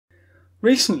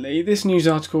Recently, this news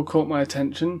article caught my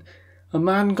attention. A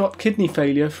man got kidney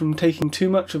failure from taking too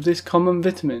much of this common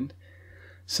vitamin.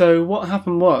 So what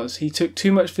happened was, he took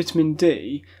too much vitamin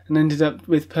D and ended up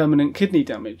with permanent kidney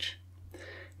damage.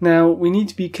 Now, we need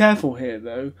to be careful here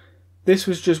though. This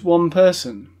was just one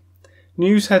person.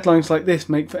 News headlines like this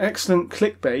make for excellent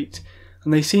clickbait,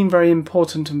 and they seem very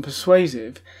important and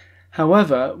persuasive.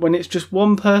 However, when it's just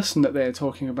one person that they are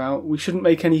talking about, we shouldn't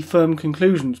make any firm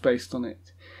conclusions based on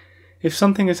it. If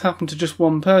something has happened to just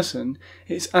one person,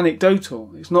 it's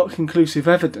anecdotal, it's not conclusive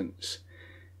evidence.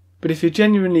 But if you're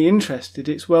genuinely interested,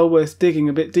 it's well worth digging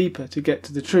a bit deeper to get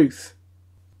to the truth.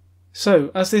 So,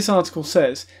 as this article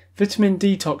says, vitamin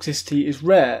D toxicity is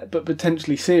rare but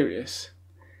potentially serious.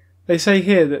 They say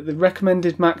here that the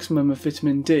recommended maximum of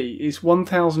vitamin D is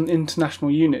 1,000 international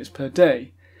units per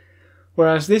day,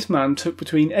 whereas this man took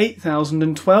between 8,000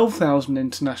 and 12,000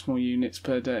 international units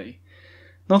per day.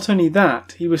 Not only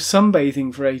that, he was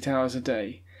sunbathing for 8 hours a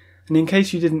day, and in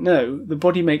case you didn't know, the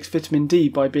body makes vitamin D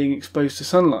by being exposed to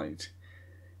sunlight.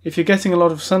 If you're getting a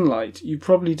lot of sunlight, you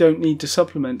probably don't need to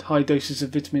supplement high doses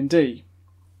of vitamin D.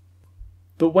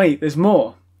 But wait, there's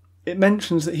more. It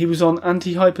mentions that he was on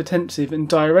antihypertensive and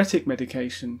diuretic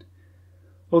medication.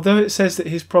 Although it says that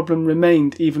his problem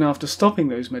remained even after stopping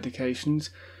those medications,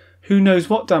 who knows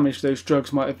what damage those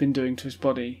drugs might have been doing to his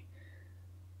body.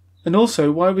 And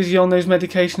also, why was he on those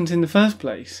medications in the first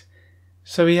place?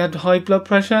 So he had high blood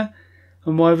pressure?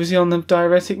 And why was he on the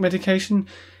diuretic medication?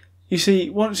 You see,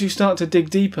 once you start to dig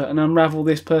deeper and unravel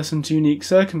this person's unique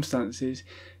circumstances,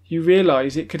 you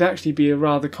realise it could actually be a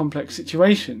rather complex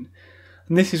situation.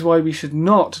 And this is why we should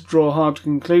not draw hard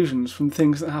conclusions from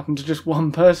things that happen to just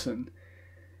one person.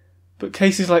 But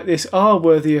cases like this are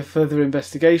worthy of further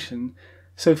investigation,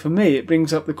 so for me it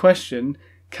brings up the question,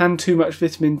 can too much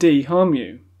vitamin D harm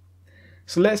you?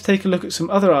 So let's take a look at some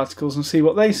other articles and see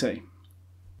what they say.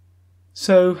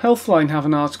 So Healthline have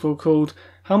an article called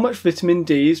How Much Vitamin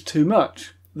D is Too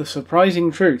Much? The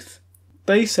Surprising Truth.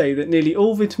 They say that nearly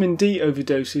all vitamin D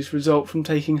overdoses result from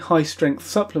taking high-strength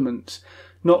supplements,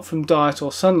 not from diet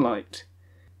or sunlight.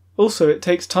 Also, it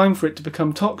takes time for it to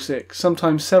become toxic,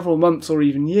 sometimes several months or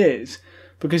even years,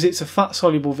 because it's a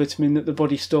fat-soluble vitamin that the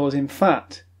body stores in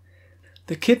fat.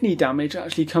 The kidney damage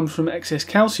actually comes from excess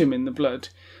calcium in the blood,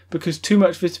 because too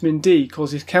much vitamin D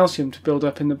causes calcium to build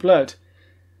up in the blood.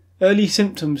 Early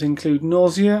symptoms include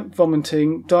nausea,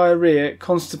 vomiting, diarrhea,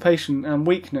 constipation and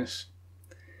weakness.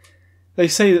 They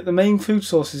say that the main food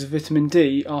sources of vitamin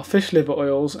D are fish liver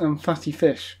oils and fatty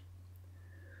fish.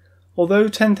 Although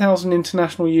 10,000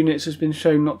 international units has been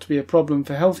shown not to be a problem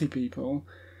for healthy people,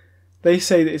 they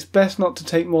say that it's best not to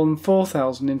take more than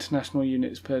 4,000 international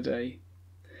units per day.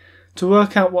 To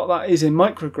work out what that is in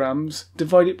micrograms,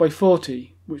 divide it by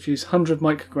 40, which is 100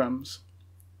 micrograms.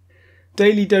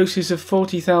 Daily doses of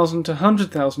 40,000 to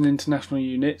 100,000 international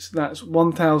units, that's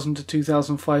 1,000 to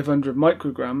 2,500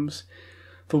 micrograms,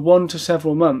 for 1 to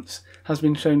several months has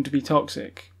been shown to be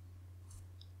toxic.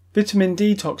 Vitamin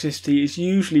D toxicity is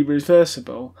usually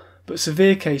reversible, but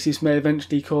severe cases may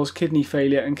eventually cause kidney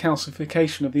failure and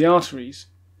calcification of the arteries.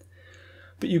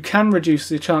 But you can reduce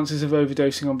the chances of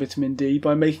overdosing on vitamin D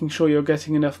by making sure you're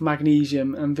getting enough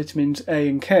magnesium and vitamins A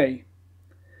and K.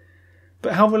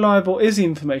 But how reliable is the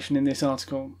information in this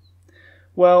article?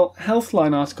 Well,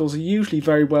 Healthline articles are usually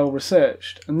very well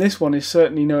researched, and this one is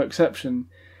certainly no exception.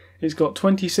 It's got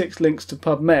 26 links to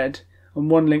PubMed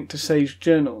and 1 link to Sage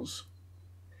journals.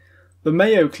 The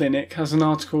Mayo Clinic has an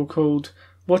article called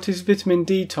What is Vitamin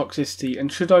D Toxicity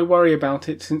and Should I Worry About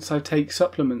It Since I Take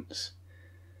Supplements?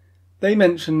 They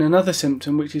mention another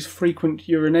symptom which is frequent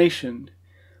urination.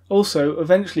 Also,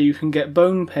 eventually you can get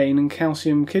bone pain and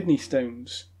calcium kidney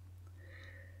stones.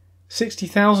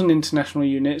 60,000 international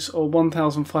units or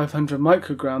 1,500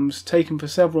 micrograms taken for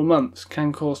several months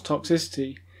can cause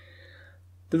toxicity.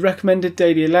 The recommended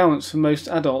daily allowance for most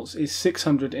adults is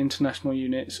 600 international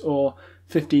units or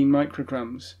 15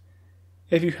 micrograms.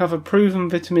 If you have a proven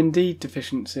vitamin D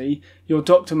deficiency, your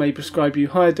doctor may prescribe you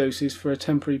higher doses for a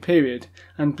temporary period,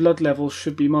 and blood levels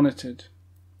should be monitored.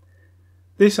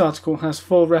 This article has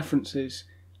 4 references: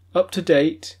 Up to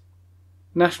Date,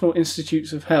 National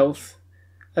Institutes of Health,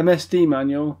 MSD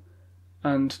Manual,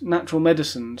 and Natural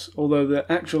Medicines, although the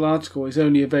actual article is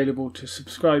only available to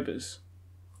subscribers.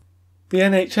 The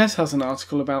NHS has an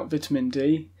article about vitamin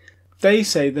D. They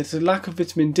say that a lack of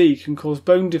vitamin D can cause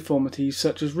bone deformities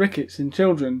such as rickets in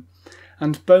children,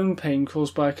 and bone pain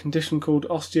caused by a condition called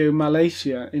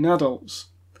osteomalacia in adults.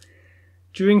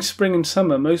 During spring and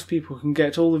summer, most people can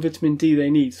get all the vitamin D they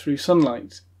need through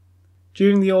sunlight.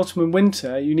 During the autumn and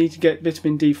winter, you need to get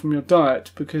vitamin D from your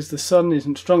diet because the sun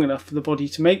isn't strong enough for the body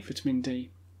to make vitamin D.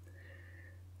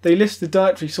 They list the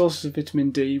dietary sources of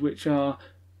vitamin D, which are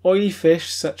oily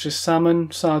fish such as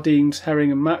salmon, sardines,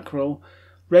 herring and mackerel,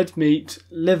 red meat,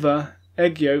 liver,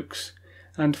 egg yolks,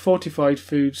 and fortified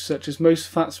foods such as most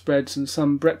fat spreads and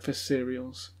some breakfast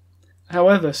cereals.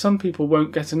 However, some people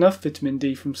won't get enough vitamin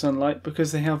D from sunlight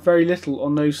because they have very little or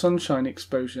no sunshine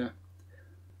exposure.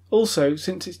 Also,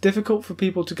 since it's difficult for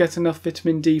people to get enough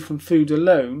vitamin D from food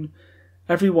alone,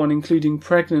 everyone, including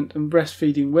pregnant and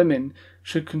breastfeeding women,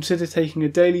 should consider taking a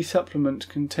daily supplement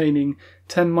containing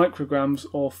 10 micrograms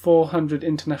or 400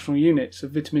 international units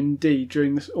of vitamin D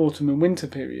during this autumn and winter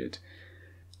period.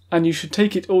 And you should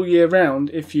take it all year round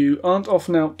if you aren't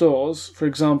often outdoors, for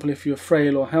example if you're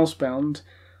frail or housebound,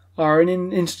 are in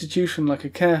an institution like a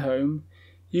care home,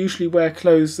 usually wear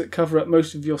clothes that cover up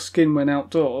most of your skin when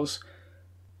outdoors,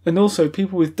 and also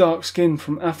people with dark skin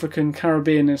from African,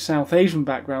 Caribbean and South Asian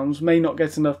backgrounds may not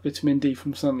get enough vitamin D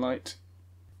from sunlight.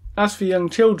 As for young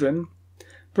children,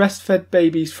 breastfed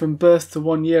babies from birth to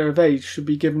 1 year of age should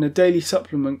be given a daily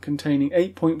supplement containing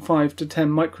 8.5 to 10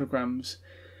 micrograms,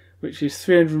 which is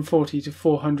 340 to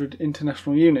 400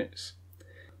 international units.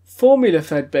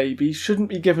 Formula-fed babies shouldn't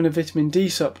be given a vitamin D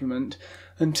supplement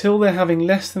until they're having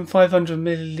less than 500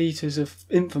 millilitres of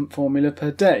infant formula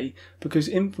per day, because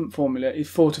infant formula is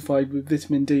fortified with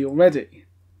vitamin D already.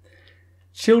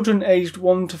 Children aged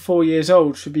 1 to 4 years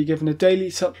old should be given a daily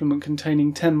supplement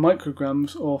containing 10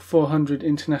 micrograms or 400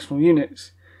 international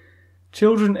units.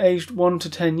 Children aged 1 to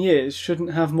 10 years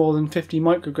shouldn't have more than 50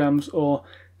 micrograms or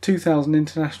 2,000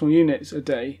 international units a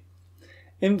day.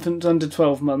 Infants under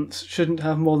 12 months shouldn't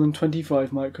have more than 25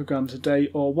 micrograms a day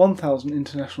or 1,000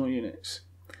 international units.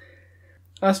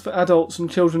 As for adults and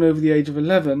children over the age of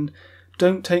 11,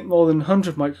 don't take more than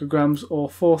 100 micrograms or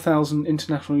 4,000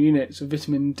 international units of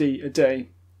vitamin D a day.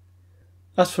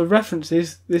 As for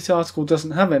references, this article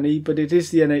doesn't have any, but it is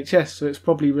the NHS, so it's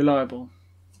probably reliable.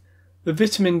 The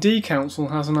Vitamin D Council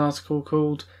has an article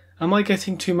called "Am I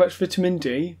Getting Too Much Vitamin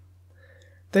D?"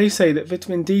 They say that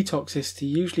vitamin D toxicity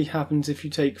usually happens if you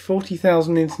take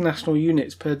 40,000 international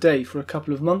units per day for a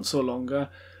couple of months or longer,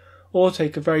 or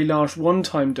take a very large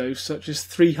one-time dose such as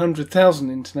 300,000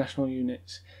 international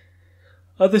units.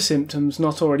 Other symptoms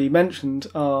not already mentioned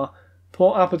are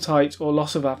poor appetite or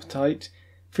loss of appetite,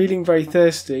 feeling very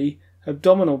thirsty,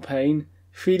 abdominal pain,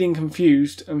 feeling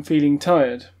confused and feeling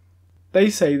tired. They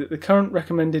say that the current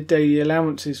recommended daily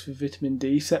allowances for vitamin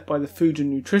D set by the Food and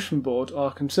Nutrition Board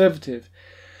are conservative,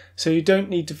 so you don't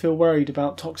need to feel worried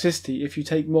about toxicity if you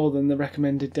take more than the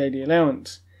recommended daily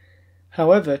allowance.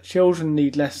 However, children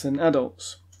need less than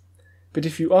adults. But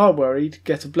if you are worried,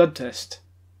 get a blood test.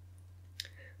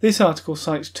 This article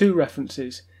cites 2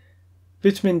 references: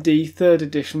 Vitamin D 3rd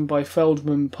edition by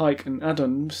Feldman, Pike and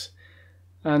Adams,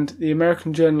 and the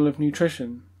American Journal of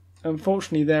Nutrition.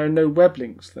 Unfortunately, there are no web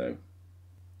links though.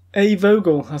 A.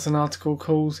 Vogel has an article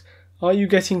called "Are You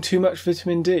Getting Too Much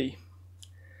Vitamin D?"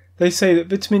 They say that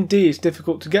vitamin D is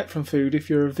difficult to get from food if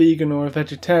you're a vegan or a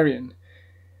vegetarian.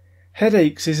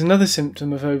 Headaches is another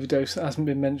symptom of overdose that hasn't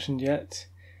been mentioned yet.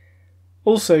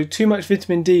 Also, too much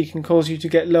vitamin D can cause you to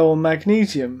get low on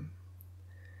magnesium.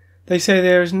 They say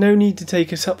there is no need to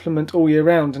take a supplement all year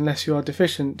round unless you are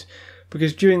deficient,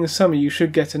 because during the summer you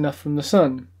should get enough from the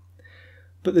sun.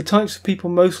 But the types of people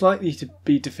most likely to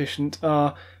be deficient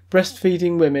are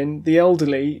breastfeeding women, the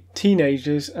elderly,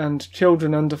 teenagers and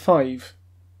children under 5.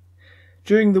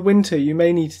 During the winter you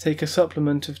may need to take a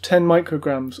supplement of 10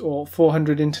 micrograms or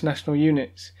 400 international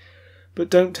units, but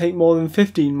don't take more than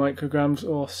 15 micrograms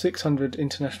or 600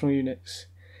 international units.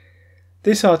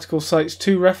 This article cites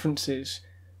 2 references,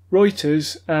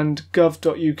 Reuters and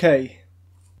gov.uk.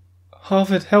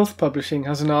 Harvard Health Publishing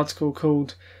has an article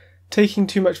called "Taking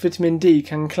too much vitamin D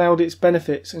can cloud its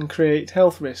benefits and create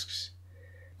health risks."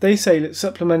 They say that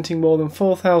supplementing more than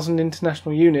 4,000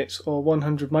 international units or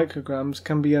 100 micrograms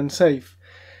can be unsafe,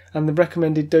 and the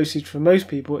recommended dosage for most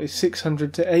people is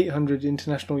 600 to 800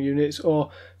 international units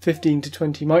or 15 to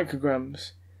 20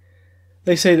 micrograms.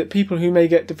 They say that people who may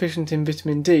get deficient in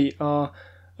vitamin D are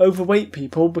overweight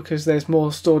people because there's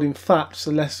more stored in fat so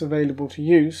less available to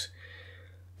use,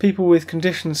 people with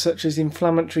conditions such as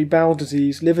inflammatory bowel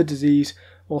disease, liver disease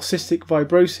or cystic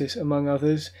fibrosis among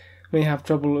others may have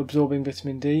trouble absorbing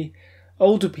vitamin D,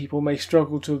 older people may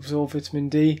struggle to absorb vitamin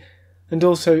D, and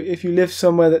also if you live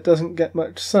somewhere that doesn't get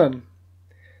much sun.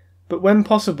 But when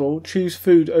possible, choose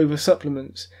food over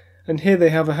supplements, and here they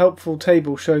have a helpful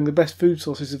table showing the best food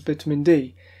sources of vitamin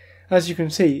D. As you can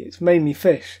see, it's mainly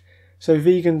fish, so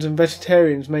vegans and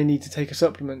vegetarians may need to take a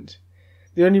supplement.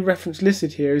 The only reference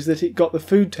listed here is that it got the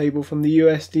food table from the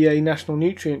USDA National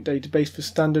Nutrient Database for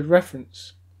standard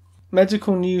reference.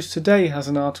 Medical News Today has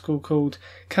an article called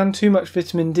 "Can Too Much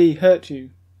Vitamin D Hurt You?"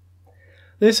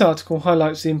 This article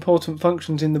highlights the important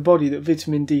functions in the body that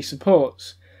vitamin D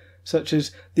supports, such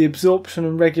as the absorption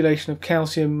and regulation of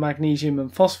calcium, magnesium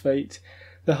and phosphate,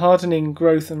 the hardening,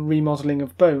 growth and remodelling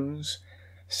of bones,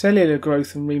 cellular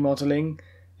growth and remodelling,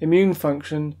 immune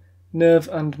function, nerve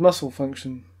and muscle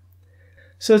function.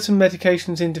 Certain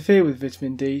medications interfere with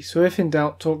vitamin D, so if in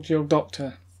doubt, talk to your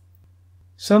doctor.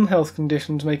 Some health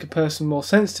conditions make a person more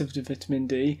sensitive to vitamin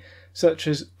D, such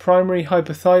as primary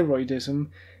hypothyroidism,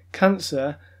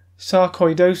 cancer,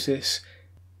 sarcoidosis,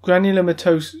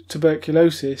 granulomatous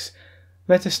tuberculosis,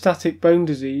 metastatic bone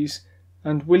disease,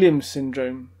 and Williams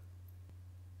syndrome.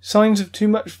 Signs of too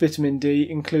much vitamin D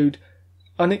include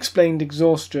unexplained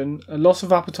exhaustion, a loss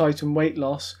of appetite and weight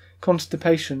loss,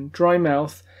 constipation, dry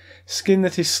mouth, skin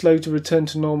that is slow to return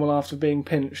to normal after being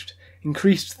pinched,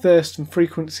 increased thirst and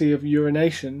frequency of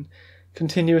urination,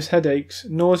 continuous headaches,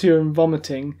 nausea and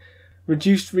vomiting,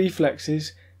 reduced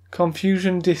reflexes,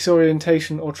 confusion,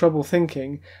 disorientation or trouble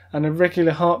thinking, an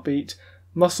irregular heartbeat,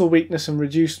 muscle weakness and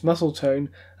reduced muscle tone,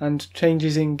 and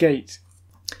changes in gait.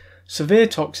 Severe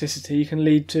toxicity can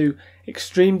lead to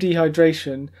extreme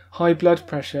dehydration, high blood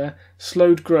pressure,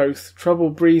 slowed growth, trouble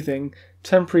breathing,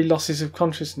 temporary losses of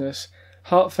consciousness,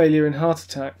 heart failure and heart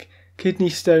attack, kidney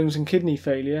stones and kidney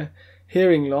failure,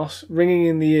 hearing loss, ringing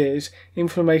in the ears,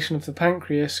 inflammation of the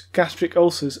pancreas, gastric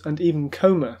ulcers and even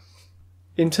coma.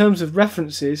 In terms of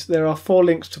references, there are 4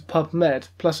 links to PubMed,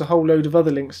 plus a whole load of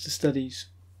other links to studies.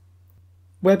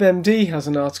 WebMD has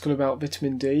an article about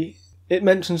vitamin D. It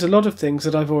mentions a lot of things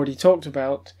that I've already talked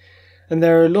about, and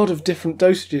there are a lot of different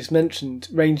dosages mentioned,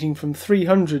 ranging from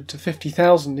 300 to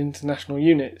 50,000 international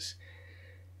units.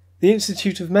 The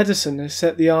Institute of Medicine has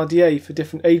set the RDA for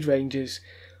different age ranges: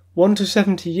 1 to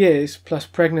 70 years plus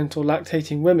pregnant or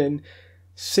lactating women,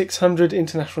 600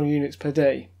 international units per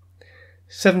day.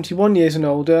 71 years and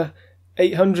older,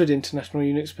 800 international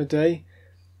units per day.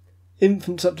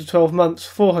 Infants up to 12 months,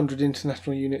 400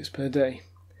 international units per day.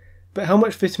 But how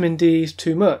much vitamin D is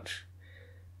too much?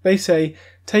 They say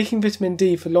taking vitamin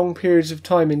D for long periods of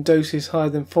time in doses higher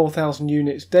than 4,000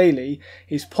 units daily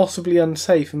is possibly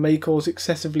unsafe and may cause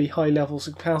excessively high levels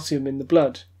of calcium in the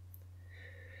blood.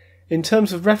 In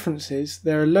terms of references,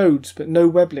 there are loads but no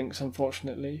web links,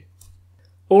 unfortunately.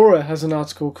 Aura has an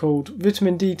article called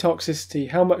 "Vitamin D Toxicity,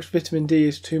 How Much Vitamin D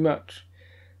is Too Much?"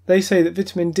 They say that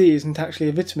vitamin D isn't actually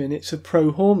a vitamin, it's a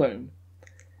pro-hormone.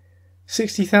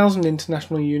 60,000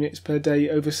 international units per day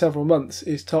over several months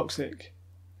is toxic.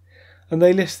 And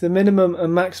they list the minimum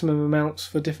and maximum amounts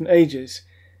for different ages.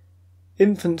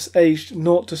 Infants aged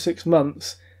 0 to 6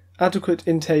 months, adequate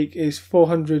intake is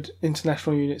 400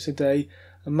 international units a day,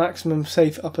 and maximum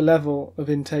safe upper level of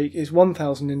intake is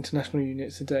 1,000 international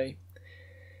units a day.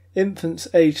 Infants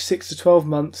aged 6 to 12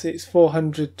 months, it's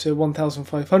 400 to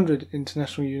 1,500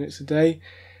 international units a day.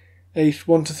 Aged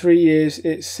 1 to 3 years,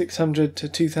 it's 600 to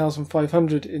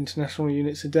 2,500 international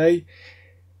units a day.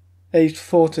 Aged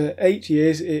 4 to 8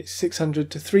 years, it's 600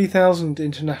 to 3,000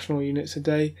 international units a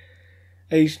day.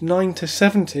 Aged 9 to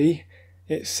 70,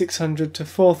 it's 600 to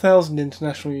 4,000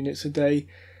 international units a day.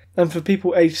 And for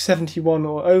people aged 71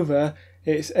 or over,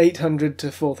 it's 800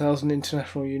 to 4,000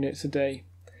 international units a day.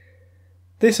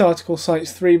 This article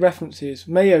cites 3 references: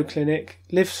 Mayo Clinic,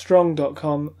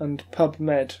 livestrong.com and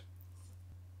PubMed.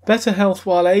 Better Health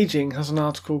While Aging has an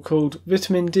article called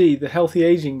 "Vitamin D, the Healthy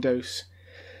Aging Dose."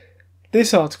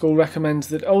 This article recommends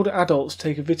that older adults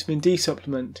take a vitamin D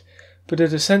supplement, but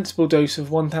at a sensible dose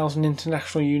of 1,000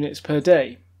 international units per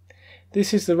day.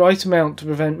 This is the right amount to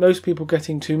prevent most people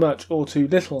getting too much or too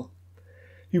little.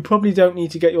 You probably don't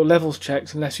need to get your levels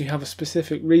checked unless you have a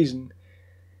specific reason.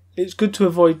 It's good to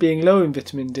avoid being low in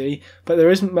vitamin D, but there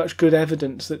isn't much good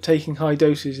evidence that taking high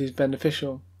doses is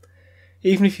beneficial.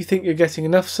 Even if you think you're getting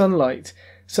enough sunlight,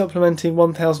 supplementing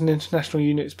 1,000 international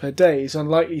units per day is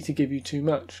unlikely to give you too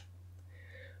much.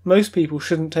 Most people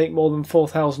shouldn't take more than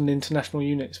 4,000 international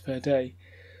units per day,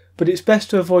 but it's best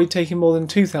to avoid taking more than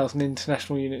 2,000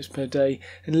 international units per day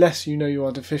unless you know you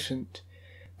are deficient.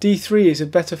 D3 is a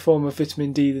better form of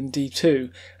vitamin D than D2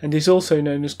 and is also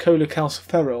known as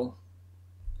cholecalciferol.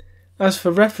 As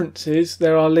for references,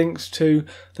 there are links to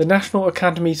the National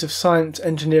Academies of Science,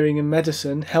 Engineering and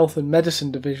Medicine, Health and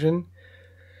Medicine Division,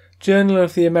 Journal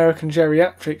of the American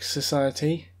Geriatrics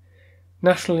Society,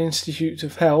 National Institute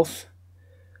of Health,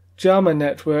 JAMA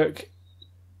Network,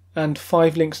 and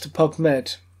 5 links to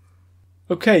PubMed.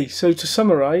 Okay, so to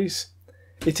summarise,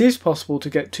 it is possible to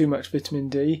get too much vitamin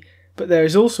D, but there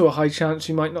is also a high chance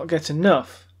you might not get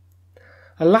enough.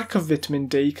 A lack of vitamin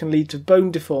D can lead to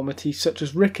bone deformity such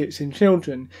as rickets in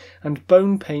children and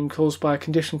bone pain caused by a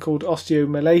condition called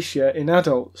osteomalacia in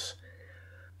adults.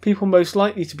 People most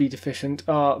likely to be deficient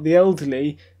are the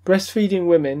elderly, breastfeeding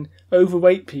women,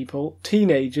 overweight people,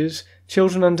 teenagers,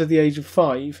 children under the age of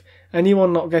 5,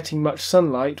 anyone not getting much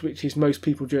sunlight, which is most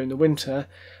people during the winter,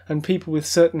 and people with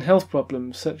certain health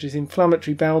problems such as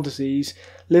inflammatory bowel disease,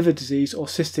 liver disease or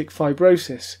cystic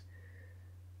fibrosis.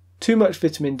 Too much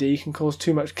vitamin D can cause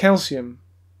too much calcium.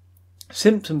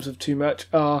 Symptoms of too much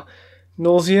are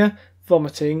nausea,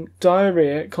 vomiting,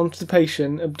 diarrhea,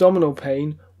 constipation, abdominal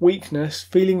pain, weakness,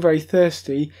 feeling very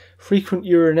thirsty, frequent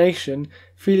urination,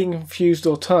 feeling confused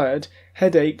or tired,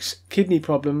 headaches, kidney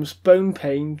problems, bone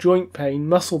pain, joint pain,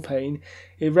 muscle pain,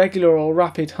 irregular or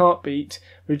rapid heartbeat,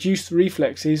 reduced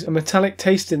reflexes, a metallic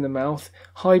taste in the mouth,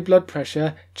 high blood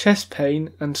pressure, chest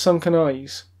pain, and sunken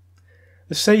eyes.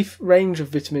 The safe range of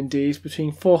vitamin D is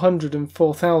between 400 and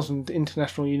 4,000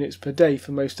 international units per day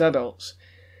for most adults.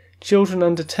 Children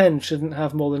under 10 shouldn't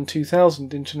have more than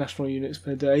 2,000 international units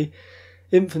per day.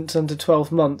 Infants under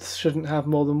 12 months shouldn't have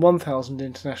more than 1,000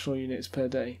 international units per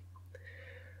day.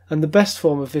 And the best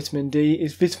form of vitamin D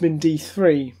is vitamin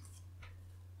D3.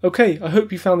 Okay, I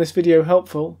hope you found this video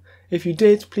helpful. If you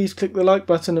did, please click the like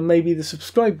button and maybe the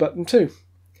subscribe button too.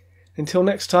 Until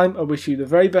next time, I wish you the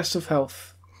very best of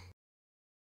health.